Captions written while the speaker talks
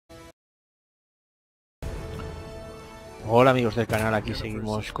Hola amigos del canal, aquí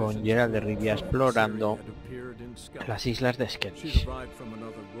seguimos con Geralt de Rivia explorando las islas de Skellige.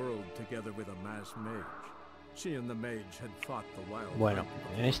 Bueno,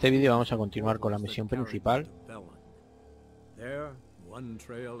 en este vídeo vamos a continuar con la misión principal.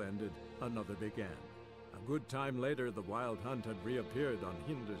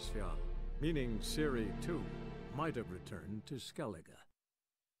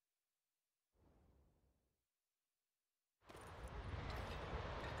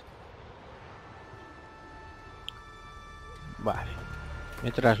 Vale, me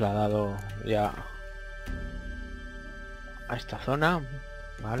he trasladado ya a esta zona,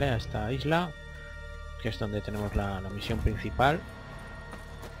 vale, a esta isla, que es donde tenemos la misión principal.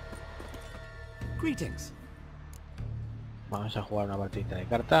 Greetings. Vamos a jugar una partida de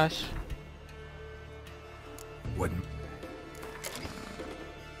cartas. Bueno.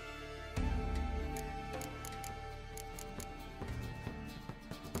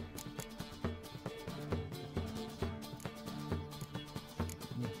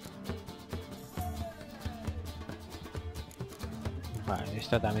 Vale,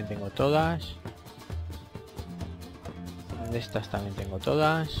 esta también tengo todas. De estas también tengo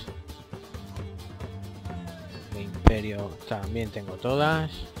todas. De Imperio también tengo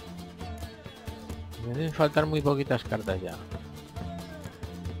todas. Me deben faltar muy poquitas cartas ya.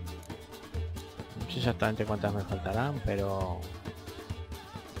 No sé exactamente cuántas me faltarán, pero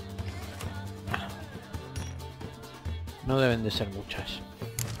no deben de ser muchas.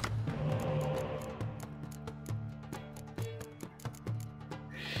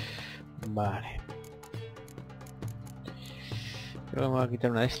 Vale. Creo que me voy a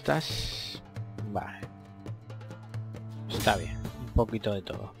quitar una de estas. Vale. Está bien. Un poquito de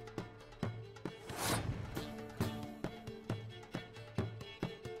todo.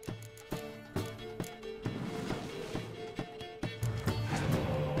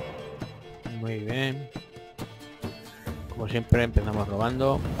 Muy bien. Como siempre empezamos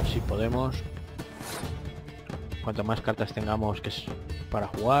robando, si podemos. Cuanto más cartas tengamos que es para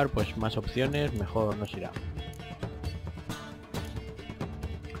jugar, pues más opciones, mejor nos irá.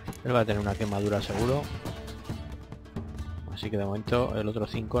 Él va a tener una quemadura seguro. Así que de momento el otro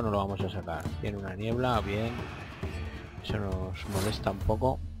 5 no lo vamos a sacar. Tiene una niebla, bien. Eso nos molesta un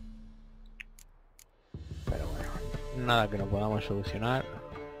poco. Pero bueno, nada que no podamos solucionar.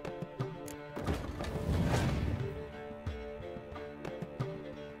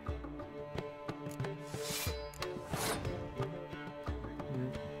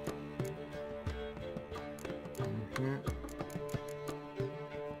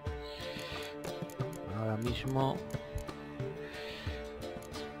 Ahora mismo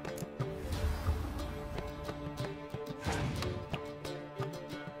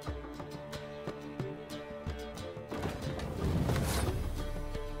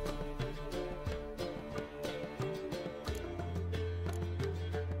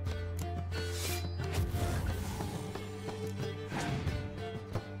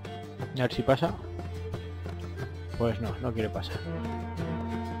a ver si pasa. Pues no, no quiere pasar.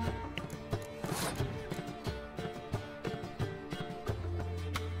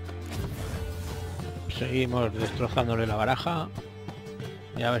 Seguimos destrozándole la baraja.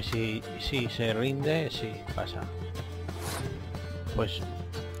 Y a ver si se rinde. Sí, pasa. Pues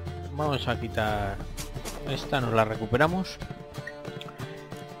vamos a quitar esta, nos la recuperamos.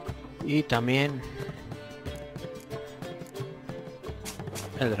 Y también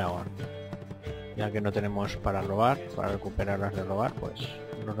el dragón. Ya que no tenemos para robar, para recuperar las de robar, pues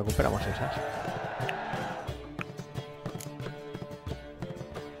nos recuperamos esas.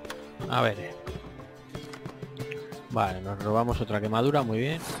 A ver. Vale, nos robamos otra quemadura, muy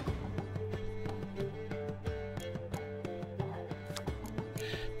bien.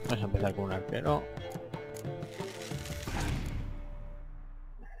 Vamos a empezar con un arquero.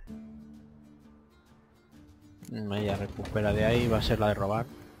 Ella recupera de ahí, va a ser la de robar.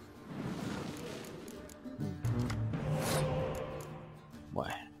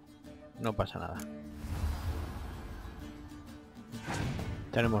 Bueno, no pasa nada.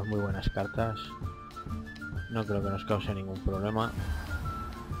 Tenemos muy buenas cartas. No creo que nos cause ningún problema.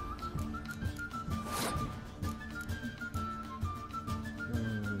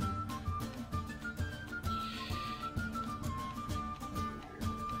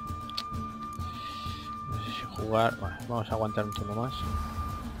 No sé si jugar. Bueno, vamos a aguantar un turno más.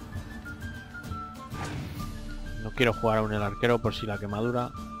 No quiero jugar aún el arquero por si la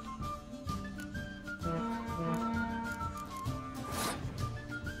quemadura.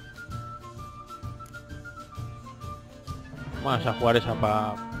 Vamos a jugar esa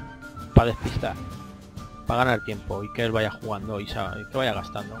para despistar. para ganar tiempo y que él vaya jugando y que vaya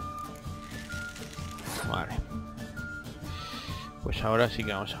gastando. Vale. Pues ahora sí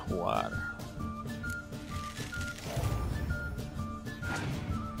que vamos a jugar.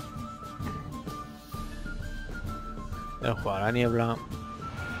 Voy a jugar a la niebla.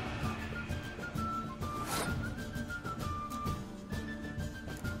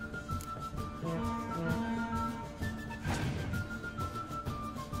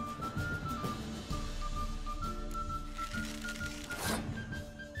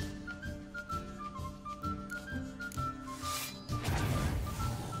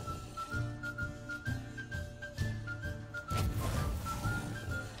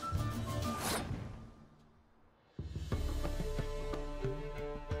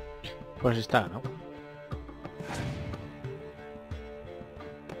 Pues está, ¿no?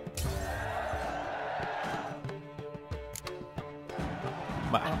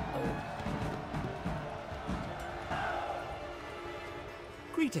 Vale.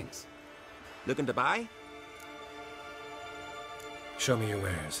 Greetings. Looking to buy? Show me your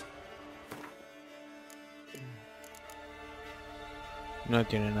wares. No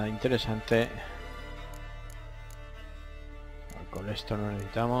tiene nada interesante. Con esto no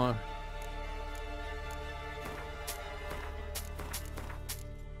necesitamos.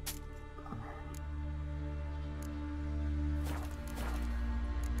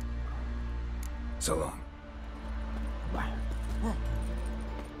 So long. Vale.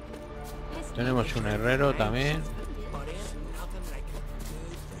 Tenemos un herrero también.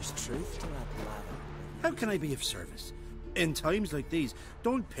 How can I be of service? In times like these,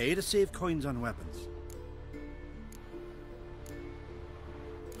 don't pay to save coins on weapons.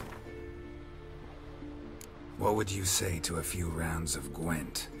 What would you say to a few rounds of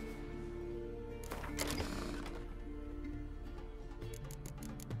Gwent?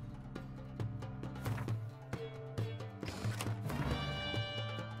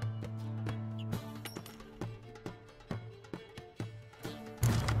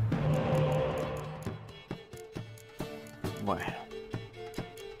 Bueno.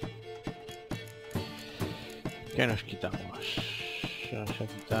 ¿Qué nos quitamos? Vamos a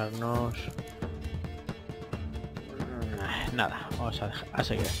quitarnos... Nada, vamos a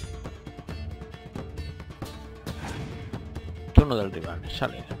seguir así. Turno del rival,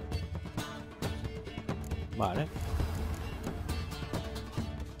 sale. Vale.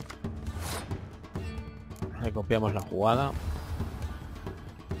 Le copiamos la jugada.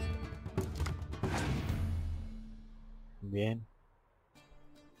 Bien.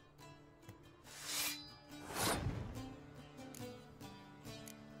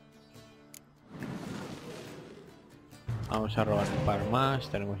 Vamos a robar un par más.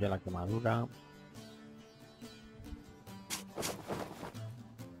 Tenemos ya la quemadura.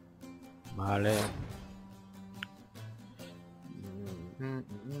 Vale.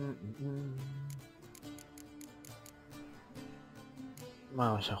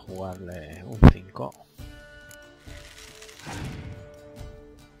 Vamos a jugarle un 5.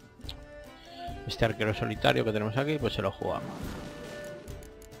 Este arquero solitario que tenemos aquí, pues se lo jugamos.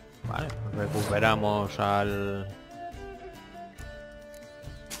 Vale, recuperamos al...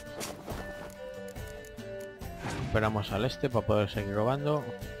 Recuperamos al este para poder seguir robando.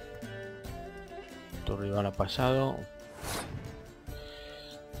 Tu rival ha pasado.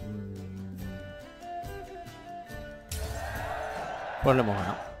 Pues le hemos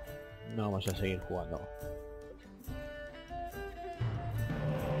ganado. No vamos a seguir jugando.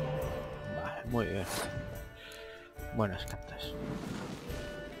 Vale, muy bien. Buenas cartas.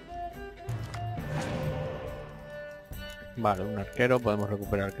 Vale, un arquero. Podemos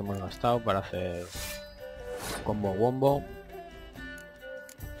recuperar el que hemos gastado para hacer combo wombo.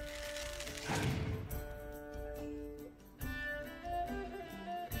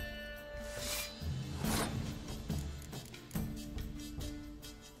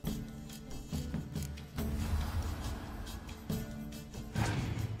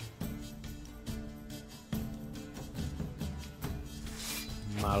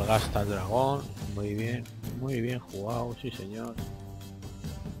 Malgasta el dragón. Muy bien jugado, sí señor.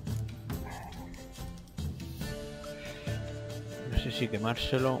 No sé si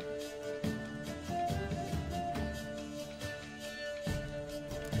quemárselo.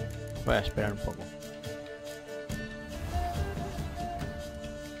 Voy a esperar un poco.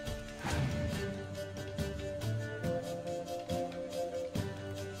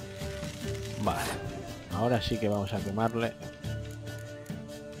 Vale. Ahora sí que vamos a quemarle.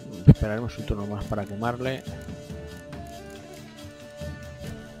 Esperaremos un turno más para quemarle.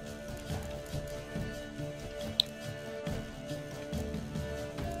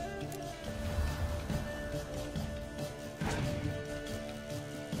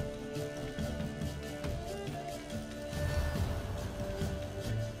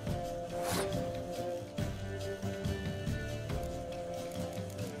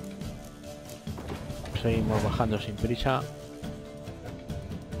 Seguimos bajando sin prisa.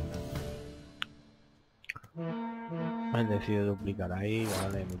 Han decidido duplicar ahí,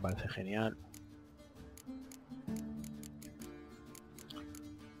 vale, me parece genial.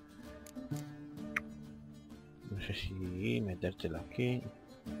 No sé si metértelo aquí.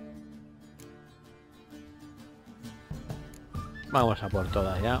 Vamos a por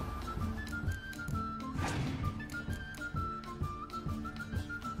todas ya.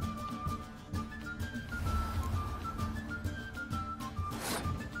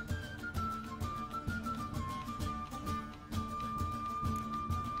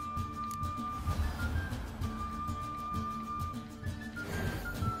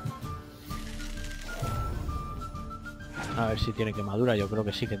 A ver si tiene quemadura, yo creo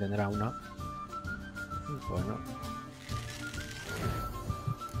que sí que tendrá una. Bueno.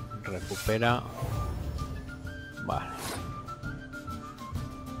 Recupera. Vale.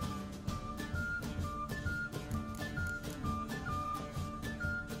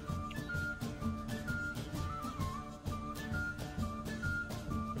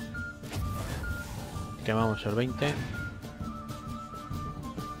 Quemamos el 20.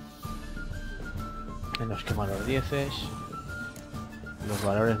 Nos quema los 10. Los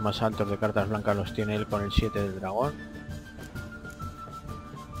valores más altos de cartas blancas los tiene él con el 7 del dragón.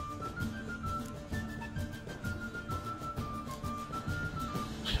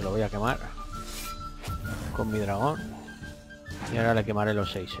 Se lo voy a quemar con mi dragón. Y ahora le quemaré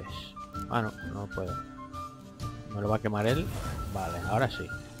los 6. Ah, no, no puedo. ¿Me lo va a quemar él? Vale, ahora sí.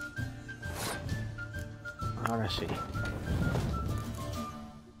 Ahora sí.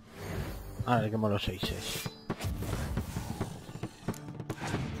 Ahora le quemo los 6.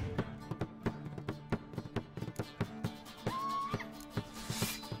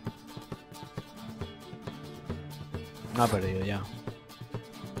 Ha perdido ya.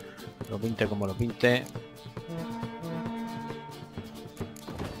 Lo pinte como lo pinte.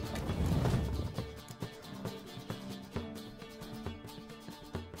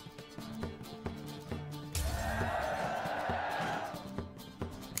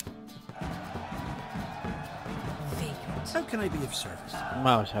 How can I be of service?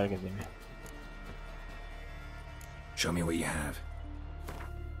 Vamos a ver qué tiene. Show me what you have.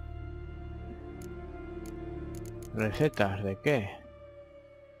 ¿Recetas de qué?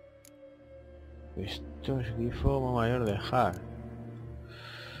 Esto es grifo mayor de Har.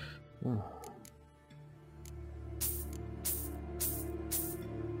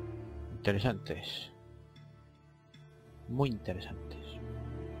 Interesantes. Muy interesantes.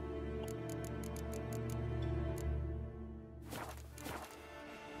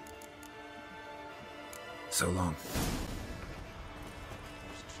 So long.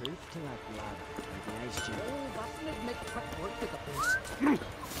 Truth to that lad. Oh, that'll make quick work with the beast.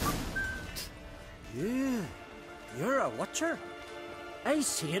 Yeah, you're a watcher. I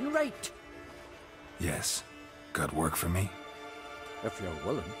seeing right. Yes. Got work for me? If you're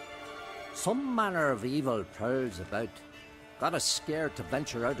willing. Some manner of evil prowls about. Got us scared to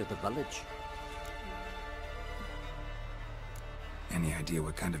venture out of the village. Any idea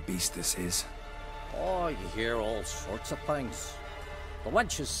what kind of beast this is? Oh, you hear all sorts of things. The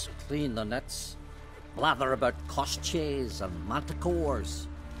wenches clean the nets, blather about costiers and manticores.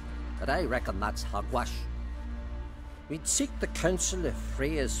 But I reckon that's hogwash. We'd seek the counsel of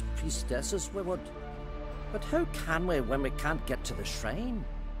Freya's priestesses, we would. But how can we when we can't get to the shrine?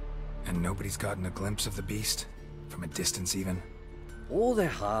 And nobody's gotten a glimpse of the beast? From a distance even? Oh, they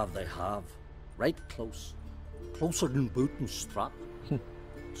have, they have. Right close. Closer than boot and strap.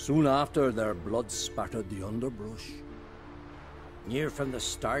 Soon after, their blood spattered the underbrush. Near from the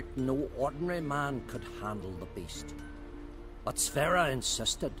start, no ordinary man could handle the beast. But Sverra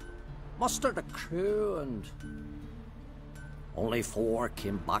insisted. Mustered a crew and... Only 4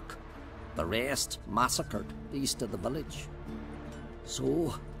 came back. The rest massacred east of the village.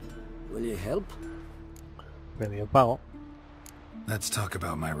 So, will you help? Premio pago. Let's talk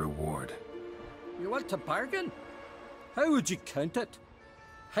about my reward. You want to bargain? How would you count it?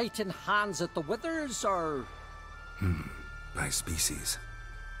 Height in hands at the withers, or...? By species.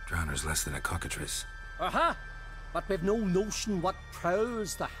 Drowner's less than a cockatrice. Aha! But we've no notion what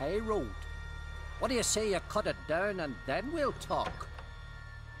prowls the high road. What do you say you cut it down and then we'll talk?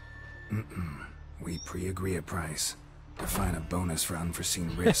 We pre-agree a price. Define a bonus for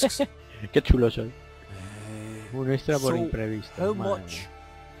unforeseen risks. Qué chulo soy. Un extra por So, imprevisto. how madre much? mía.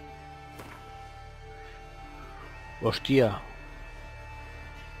 Hostia.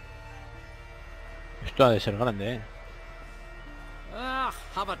 Esto ha de ser grande, ¿eh? Ah,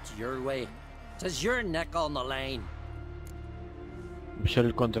 have it your way. 'Tis your neck on the line. Es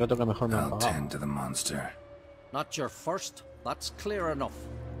el contrato que mejor me han I'll pagado. tend to the monster. Not your first, that's clear enough.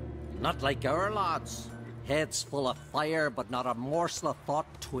 Not like our lads. Heads full of fire, but not a morsel of thought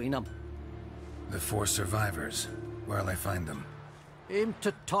between them. The 4 survivors. Where'll I find them? Aim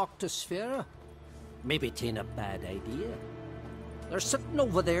to talk to Sphera? Maybe 'tain't a bad idea. They're sitting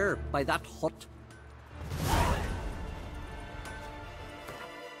over there by that hut.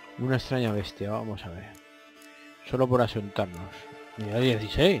 Una extraña bestia, vamos a ver. Solo por asentarnos. Mira,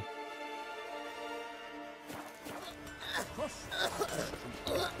 16.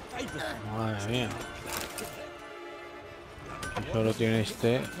 Madre mía. Si solo tiene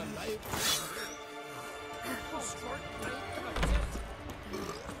este.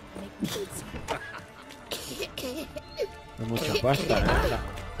 Es mucha pasta, ¿eh?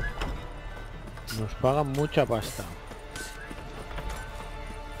 Nos pagan mucha pasta.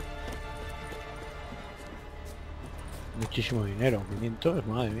 Muchísimo dinero, 500,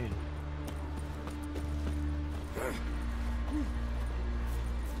 madre mía.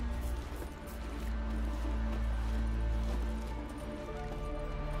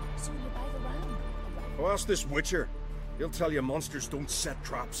 So you buy the ram? Oh, ask this Witcher. He'll tell you monsters don't set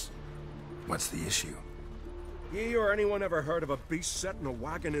traps. What's the issue? Ye or anyone ever heard of a beast setting a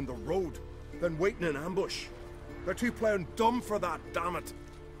wagon in the road, then waiting in ambush? They're too plough dumb for that, damn it.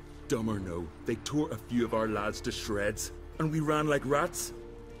 Dumb or no, they tore a few of our lads to shreds, and we ran like rats.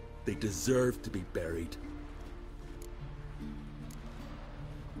 They deserve to be buried.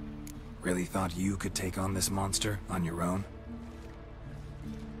 Really thought you could take on this monster on your own?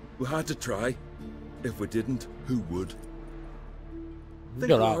 We had to try. If we didn't, who would? Think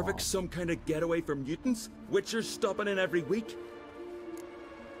Yo lo hago. Larvik's some kind of getaway for mutants? Witchers stopping in every week?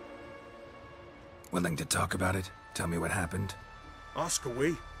 Willing to talk about it? Tell me what happened? Ask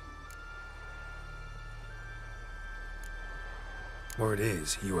away. Word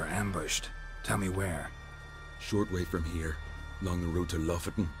is, you were ambushed. Tell me where. Short way from here, along the road to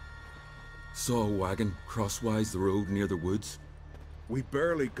Lofferton. Saw a wagon crosswise the road near the woods. We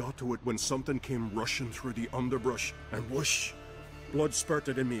barely got to it when something came rushing through the underbrush, and whoosh! Blood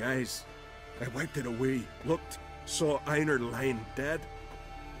spurted in me eyes. I wiped it away, looked, saw Einar lying dead.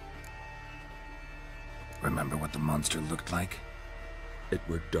 Remember what the monster looked like? It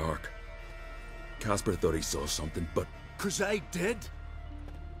were dark. Casper thought he saw something, but 'Cause I did.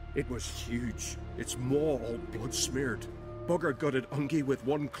 It was huge. Its maw all blood smeared. Bugger gutted Ungi with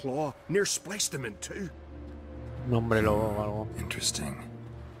one claw, near spliced him in two. Nombre lobo o algo. Interesting.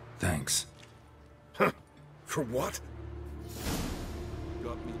 Thanks. Huh? For what?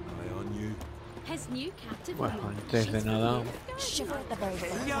 got me eye on you. His new captive. Bueno, antes de nada. Shiver at the very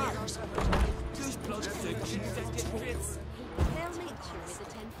thought. They'll make you with a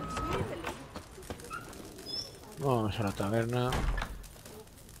 10-foot rule. Vamos a la taberna.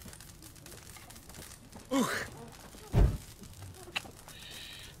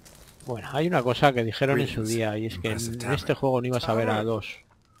 Bueno, hay una cosa que dijeron en su día, y es que en este juego no ibas a ver a dos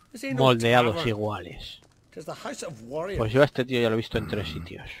moldeados iguales. Pues yo a este tío ya lo he visto en 3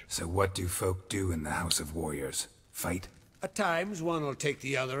 sitios. So what do folk do in the House of Warriors? Fight? At times, one will take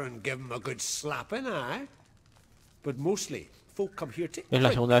the other and give him a good slapping, aye? But mostly, folk come here to Es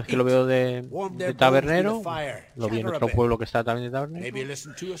la segunda vez que lo veo de tabernero. Lo vi en otro pueblo que está también de tabernero. maybe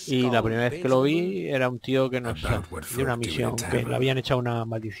listen to a Y la skull, primera vez que lo vi era un tío que nos dio una misión, que le habían echado una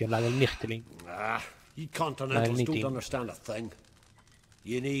maldición, la del Nichtling, Ah, you continentals knitting. don't understand a thing.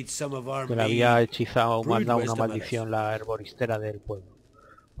 You need some of our que le había mean, hechizado o brute mandado una wisdom in maldición la herboristera del pueblo,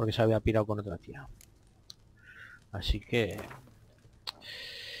 porque se había pirado con otra tía. Así que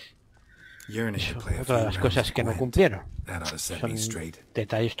Yearning to play a otra de few las rounds cosas of que no Gwent. cumplieron. That ought to set Son me straight.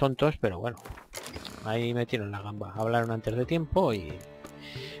 detalles tontos, pero bueno, ahí metieron la gamba. Hablaron antes de tiempo y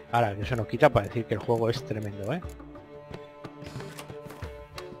ahora que eso no quita para decir que el juego es tremendo, ¿eh?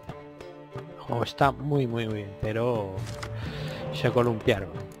 El juego está muy bien, pero se columpiaron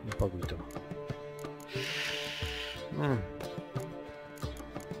un poquito.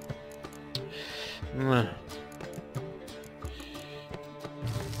 Bueno.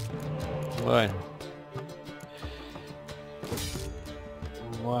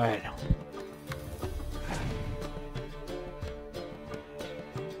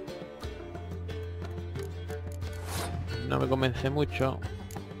 No me convence mucho,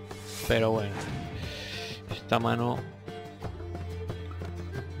 pero bueno, esta mano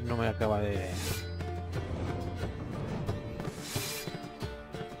no me acaba de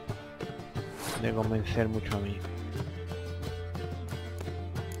convencer mucho a mí.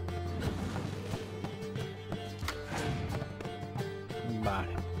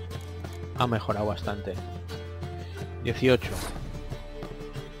 Vale, ha mejorado bastante. 18.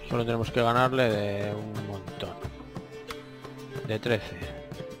 Solo tenemos que ganarle de un montón. De 13.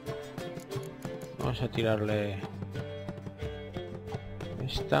 Vamos a tirarle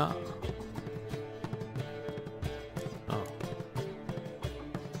esta. No.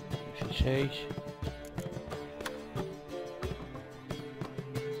 16.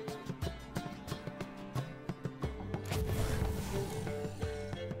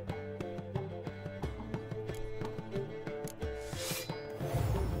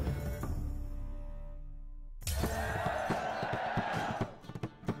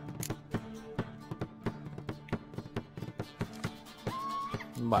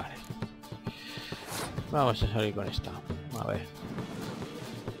 Vale. Vamos a salir con esta. A ver.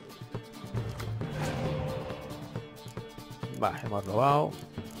 Vale, hemos robado.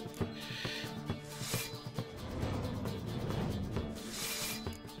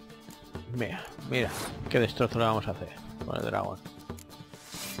 Mira, mira. Qué destrozo le vamos a hacer con el dragón.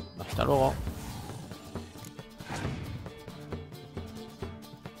 Hasta luego.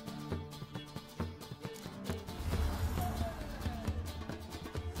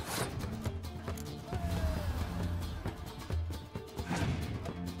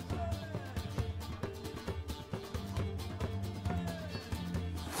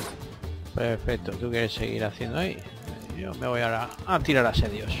 Perfecto, ¿tú quieres seguir haciendo ahí? Yo me voy a tirar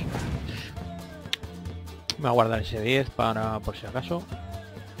asedios. Me voy a guardar ese 10 para por si acaso.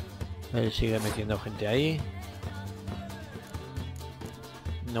 Él sigue metiendo gente ahí.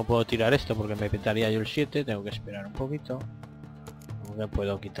 No puedo tirar esto porque me petaría yo el 7. Tengo que esperar un poquito. Aunque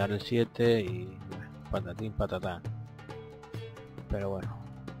puedo quitar el 7 y patatín patatán. Pero bueno.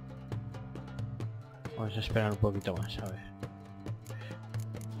 Vamos a esperar un poquito más, a ver.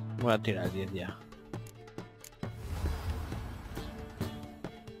 Voy a tirar el 10 ya.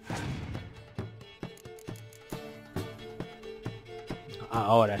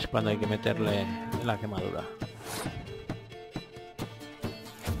 Ahora es cuando hay que meterle la quemadura.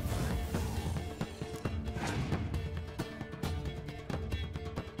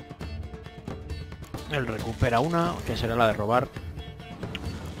 Él recupera una, que será la de robar.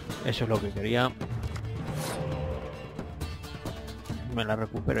 Eso es lo que quería. Me la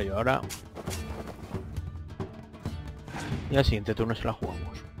recupero yo ahora. Y al siguiente turno se la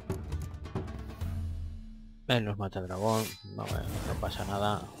jugamos. Él nos mata el dragón. No pasa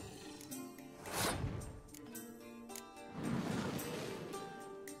nada.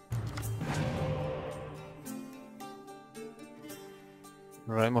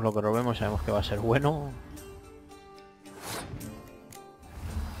 Robemos lo que robemos, sabemos que va a ser bueno.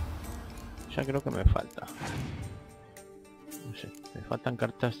 O sea, creo que me falta. No sé, me faltan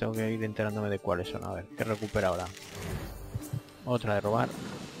cartas, tengo que ir enterándome de cuáles son. A ver, ¿qué recupera ahora? Otra de robar.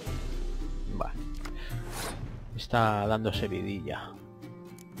 Vale. Está dándose vidilla.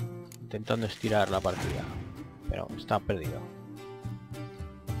 Intentando estirar la partida. Pero está perdido.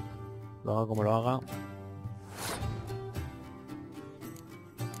 Lo haga como lo haga.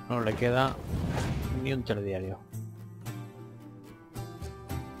 No le queda ni un telediario.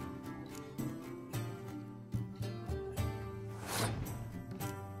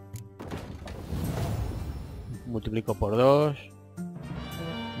 Multiplico por 2.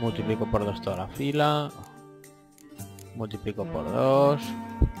 Multiplico por 2 toda la fila. Multiplico por 2.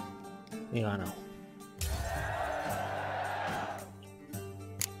 Y gano.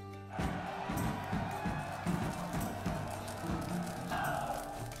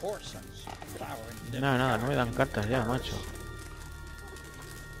 Nada, no me dan cartas ya, macho.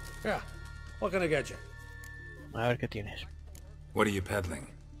 Yeah. What can I get you? A ver qué tienes. What are you peddling?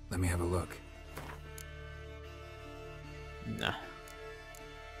 Let me have a look. Nah.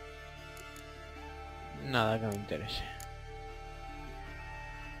 Nada que me interese.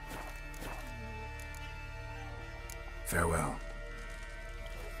 Farewell.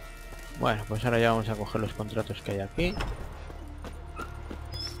 Bueno, pues ahora ya vamos a coger los contratos que hay aquí.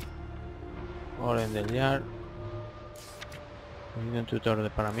 Orden del Yard. Un tutor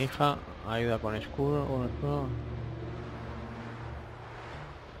para mi hija. Ayuda con escudo.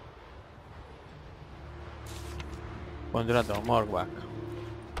 Contrato, Morback.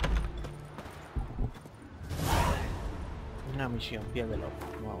 Una misión, piel de lobo.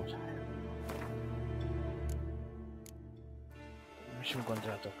 Vamos a ver. Es un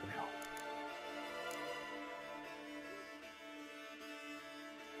contrato, creo.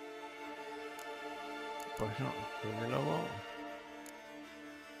 Pues no, piel de lobo.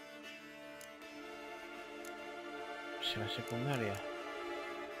 ¿Será secundaria?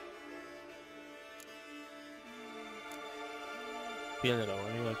 Piel de lobo,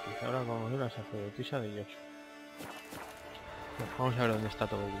 nivel 15. Ahora vamos a ver la sacerdotisa de ellos. Pues vamos a ver dónde está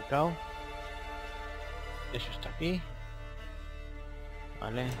todo ubicado. Eso está aquí.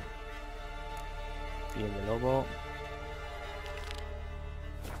 Vale. Piel de lobo.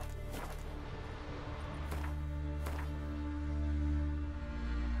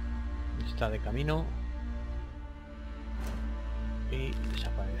 Está de camino. Y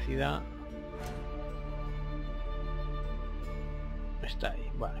desaparecida. Está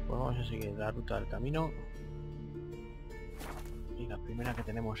ahí. Vale, pues vamos a seguir la ruta del camino. Y la primera que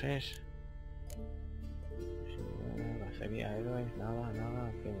tenemos es... Cacería héroes, nada,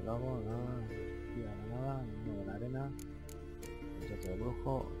 que de lobo, nada, mundo de la arena, retrato de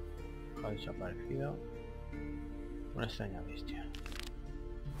brujo, ha desaparecido, una extraña bestia.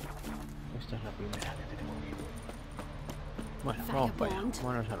 Esta es la primera que tenemos. Bueno, vamos para allá,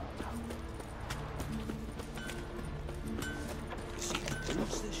 vámonos a la otra.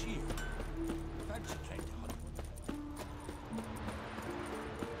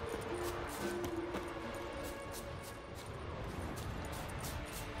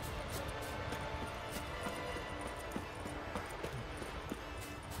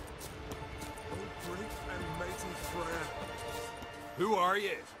 Who are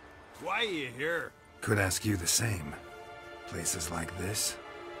you? Why are you here? Could ask you the same. Places like this,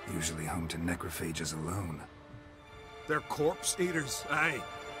 usually home to necrophages alone. They're corpse eaters, aye.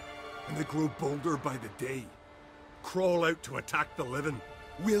 And they grow bolder by the day. Crawl out to attack the living.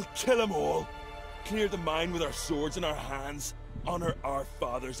 We'll kill them all. Clear the mine with our swords in our hands. Honor our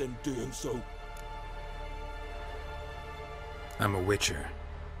fathers in doing so. I'm a witcher.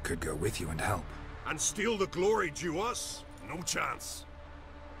 Could go with you and help. And steal the glory due us? No chance.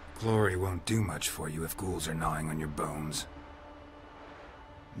 Glory won't do much for you if ghouls are gnawing on your bones.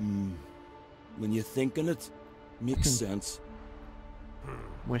 When you think on it, makes sense.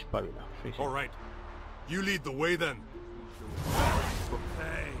 Muy espabilado, sí, sí. All right. You lead the way then.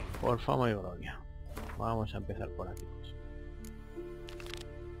 Hey. Por fama y gloria. Vamos a empezar por aquí.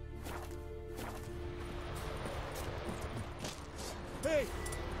 Hey,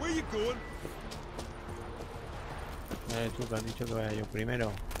 where you going? Tú que has dicho que vaya yo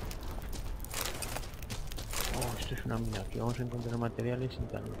primero. Oh, esto es una mina. Aquí vamos a encontrar materiales y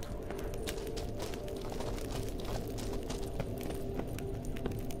tal.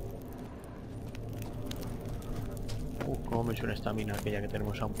 Cómo me suena esta mina aquella que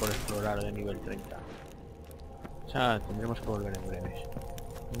tenemos aún por explorar de nivel 30. O sea, tendremos que volver en breves.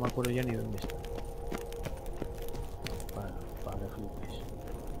 No me acuerdo ya ni dónde está. Para que flipes.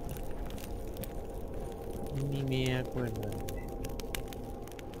 Ni me acuerdo.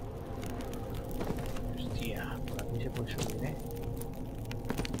 Hostia, por aquí se puede subir, ¿eh?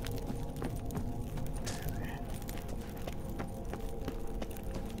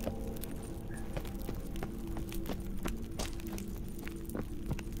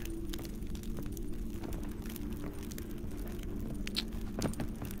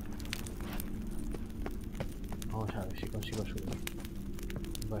 Vamos a ver si consigo subir.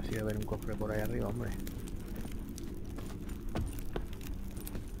 Me parece haber un cofre por ahí arriba, hombre.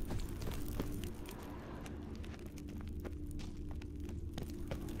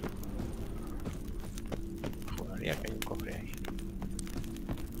 Juraría que hay un cofre ahí.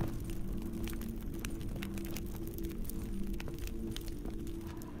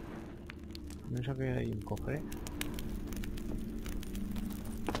 No sé que hay un cofre.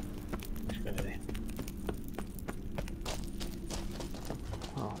 Es que le dé.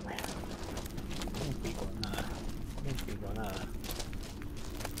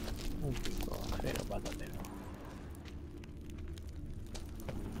 Un pico, cero patatero.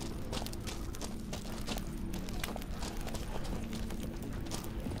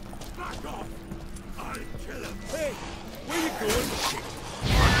 Back off! I'll kill him! Hey, where you going?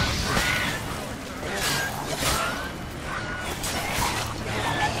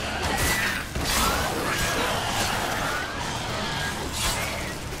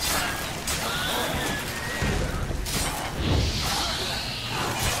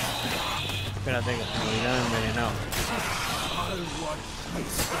 Espérate que se me olvidaba envenenado.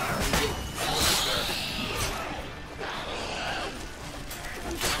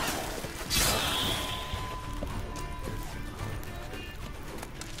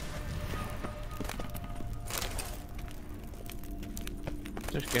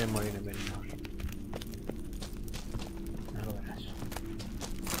 Estos quieren morir envenenados. Ya lo verás.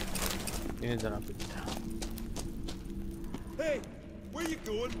 Tienes de la pinta. Hey, where you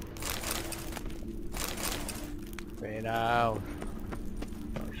going? Esperaos.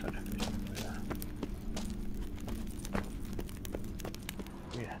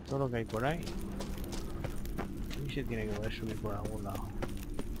 Mira, todo lo que hay por ahí. Aquí se tiene que poder subir por algún lado.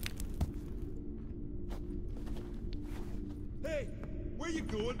 Hey, where you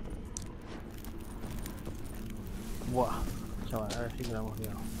going? Buah, chaval, ahora sí que la hemos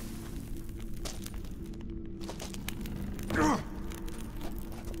liado.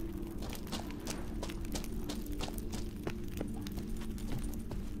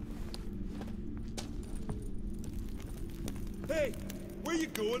 Hey, where you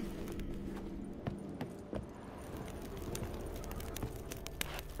going?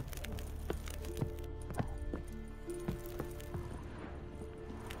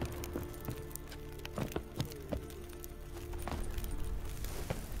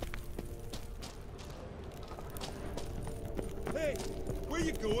 Hey, where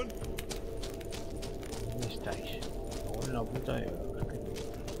you going? ¿Dónde estáis? Luego en la puta de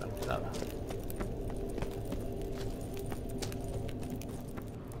la entrada.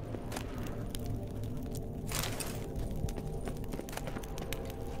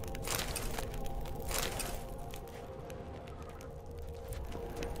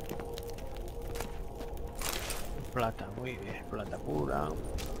 Plata, muy bien, plata pura.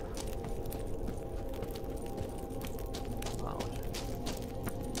 Vamos.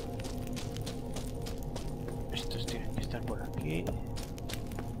 Estos tienen que estar por aquí.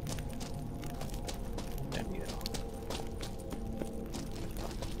 Entendido.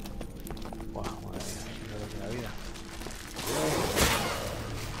 Buah, madre mía, lo que la vida.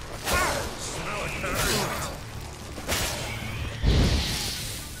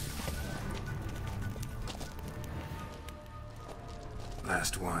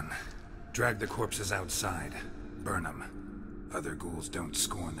 Last one. Drag the corpses outside. Burn them. Other ghouls don't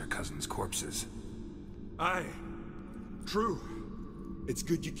scorn their cousins' corpses. Aye. True. It's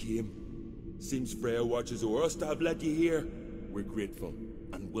good you came. Seems Freya watches over us to have let you here. We're grateful,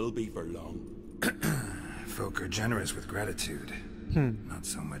 and will be for long. Folk are generous with gratitude. Not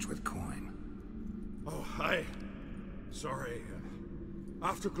so much with coin. Oh, aye. Sorry.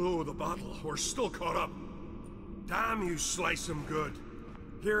 Afterglow of the battle, we're still caught up. Damn, you slice 'em good.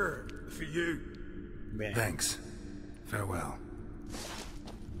 Here, for you. Bien. Thanks. Farewell.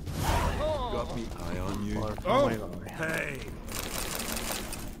 Got me eye on you. Por fama y gloria. Hey.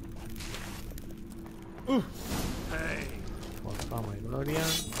 Hey. Por fama y gloria. Una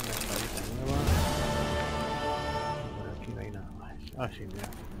espadita nueva. Por aquí no hay nada más. Ah, sí, mira.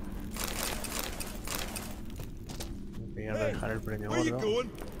 Voy a dejar el premio Where you gordo. going?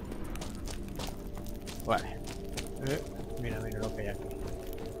 Vale. Mira, mira lo que hay aquí.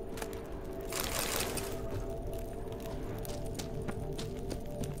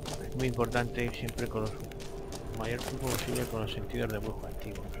 Es muy importante ir siempre con los mayor tiempo posible con los sentidos de brujo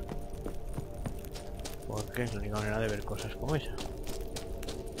antiguos. Porque es la única manera de ver cosas como esa.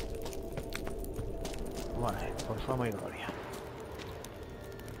 Vale, por fama y gloria.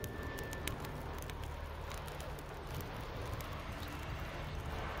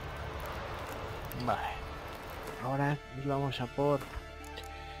 Vale. Ahora nos vamos a por...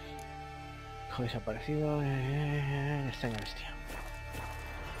 Hijo desaparecido... Extraña bestia.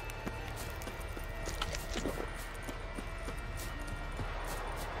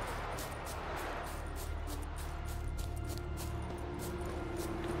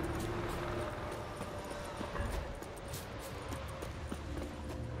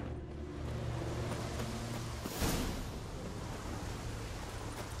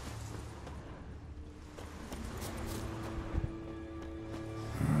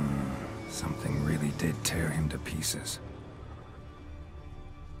 Something really did tear him to pieces.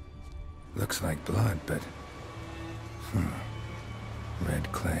 Looks like blood, but...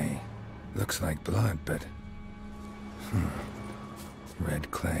 Red clay. Looks like blood, but...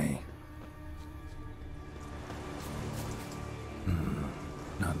 Red clay.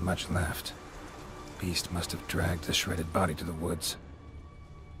 Not much left. Beast must have dragged the shredded body to the woods.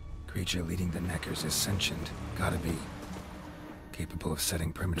 Creature leading the Neckers is sentient. Gotta be. Capable of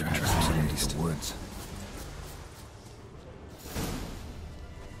setting primitive traps in these woods.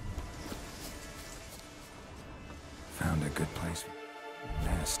 Found a good place for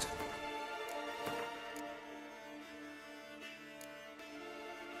nest.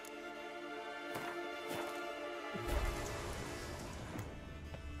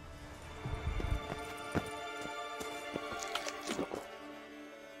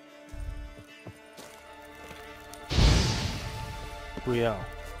 Cuidado.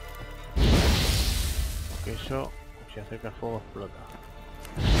 Que eso, si acerca el fuego, explota.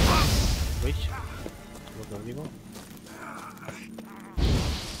 ¿Veis? Lo que os digo.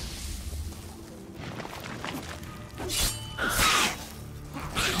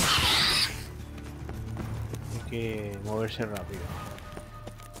 que moverse rápido.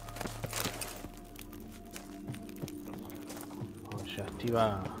 Se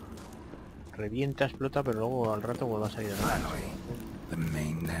activa, revienta, explota, pero luego al rato vuelve a salir de nuevo. Finally, the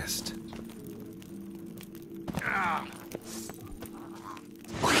main nest.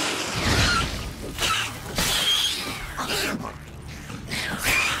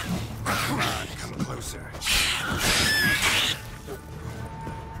 Come closer.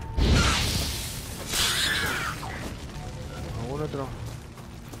 ¿Algún otro?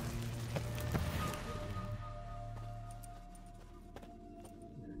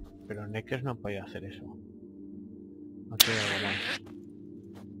 Pero Neckers no podía hacer eso. No tiene algo más.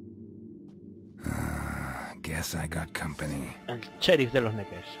 Guess I got company. El sheriff de los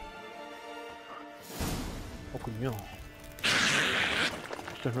Neckers. Oh, coño.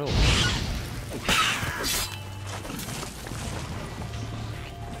 Esto es nuevo.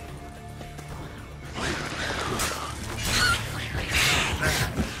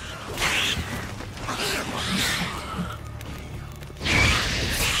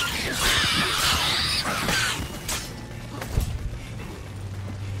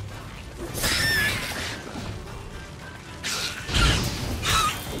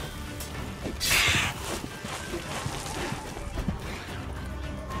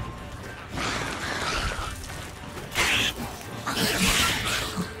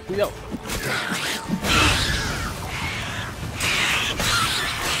 Cuidado.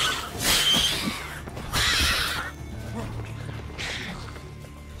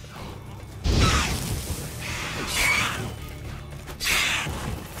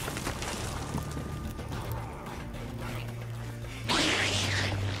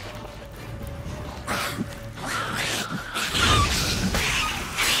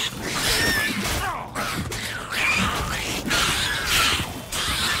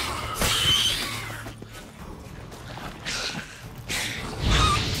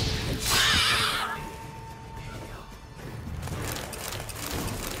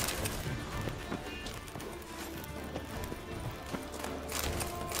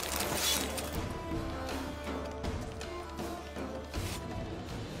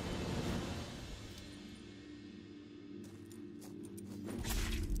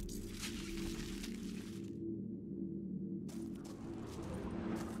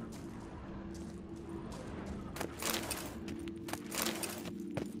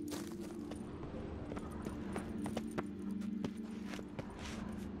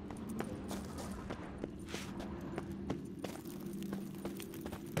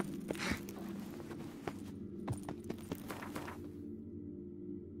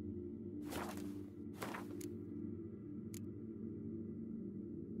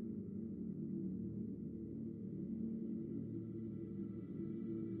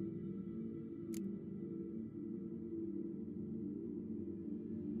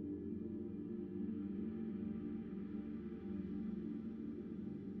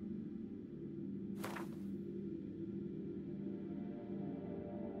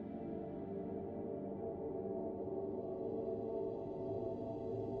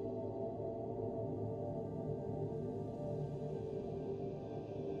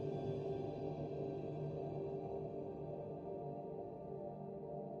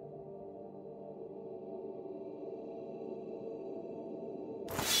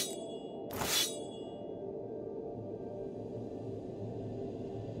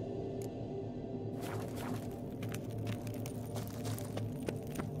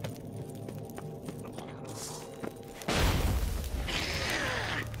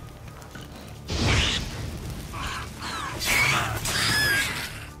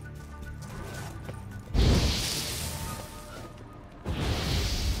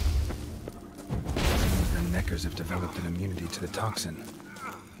 Have developed an immunity to the toxin.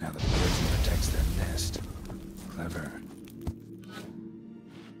 Now the poison protects their nest. Clever.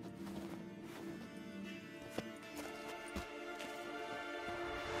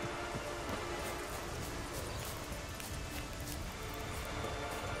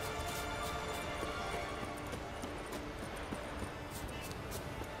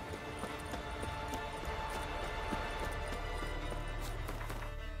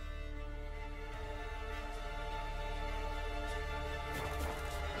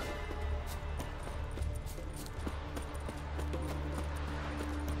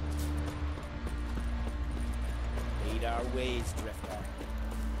 Our ways, Drifter.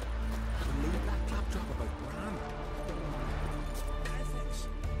 Leave that claptrap about Bran. Ethics.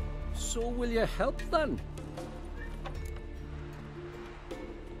 So will you help then?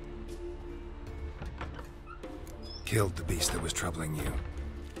 Killed the beast that was troubling you.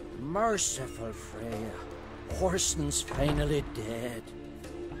 Merciful Freya. Horston's finally dead.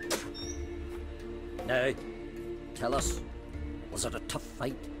 Now, tell us, was it a tough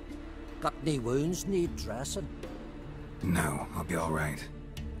fight? Got any wounds need dressing? No, I'll be all right.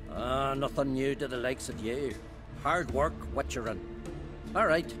 Nothing new to the likes of you. Hard work, witcherin'. All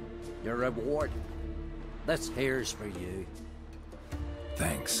right, your reward. This here's for you.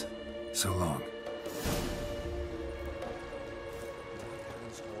 Thanks. So long.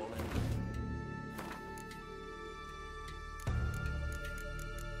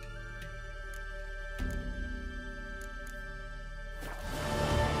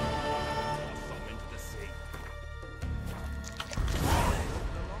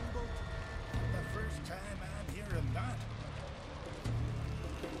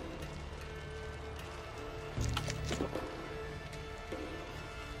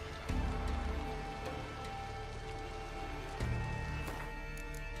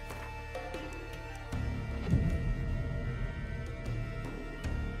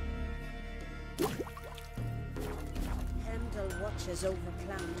 Is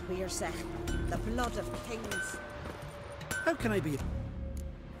overclaimed, we are set. The blood of kings. How can I be?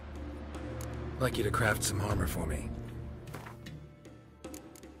 I'd like you to craft some armor for me.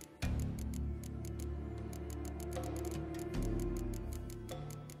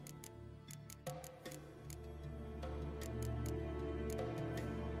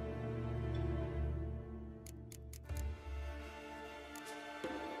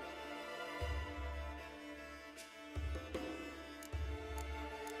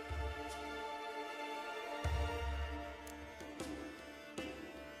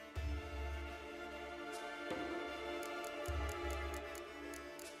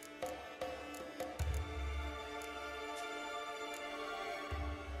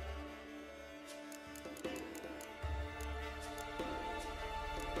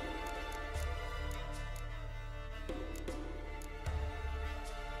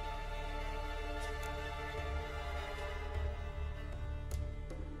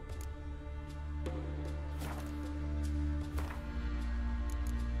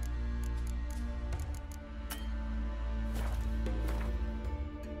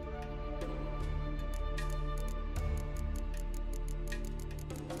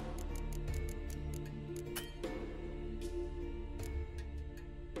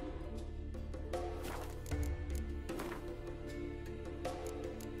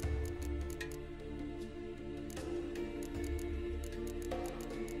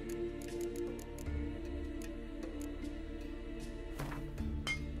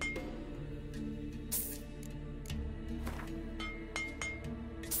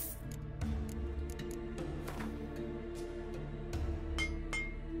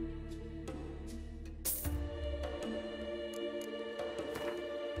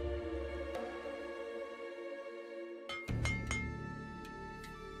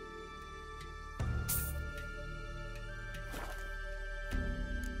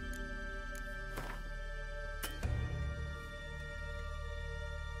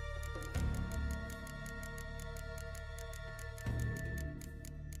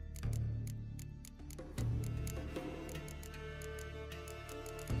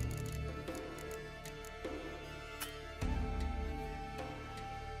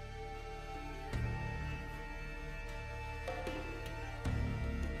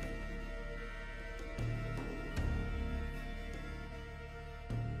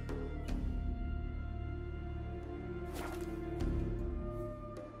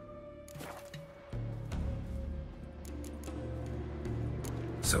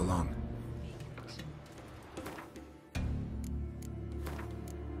 So long.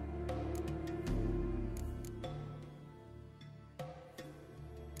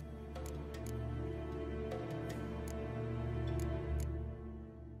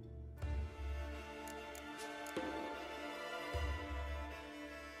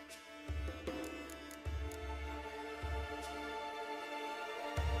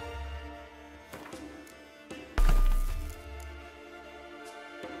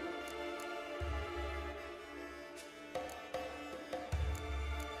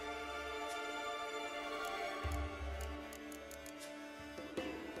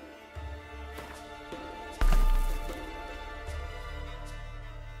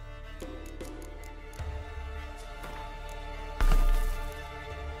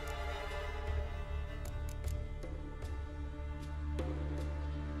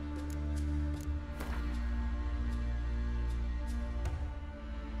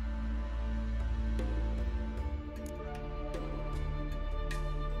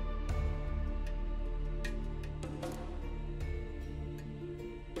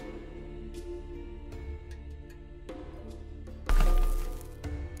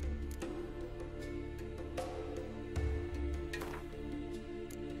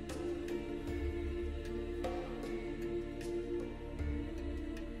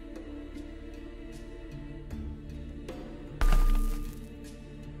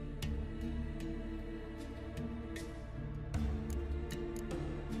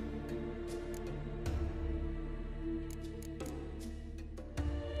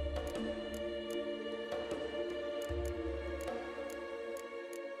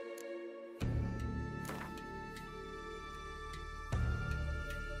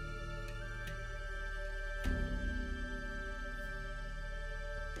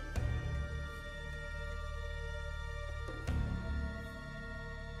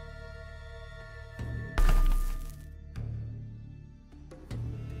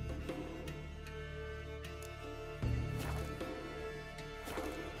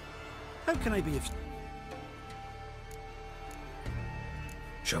 How can I be of...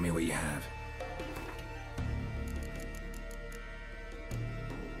 Show me what you have.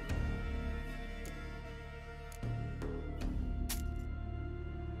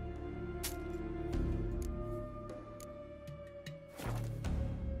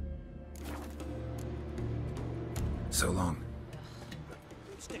 So long.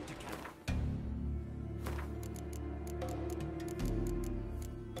 Stick to camp.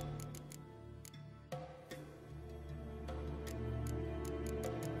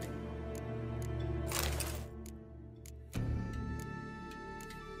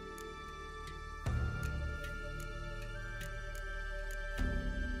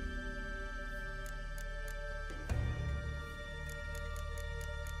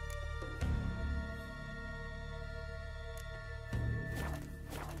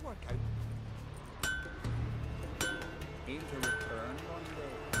 Aim to return one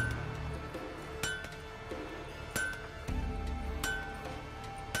day.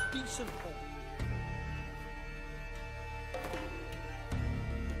 Decent hope.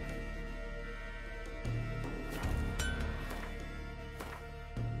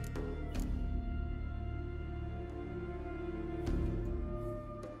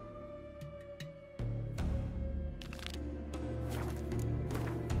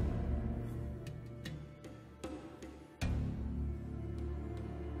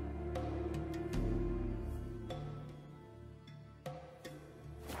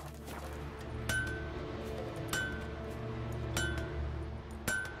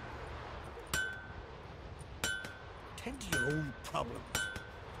 Tend to your own problems.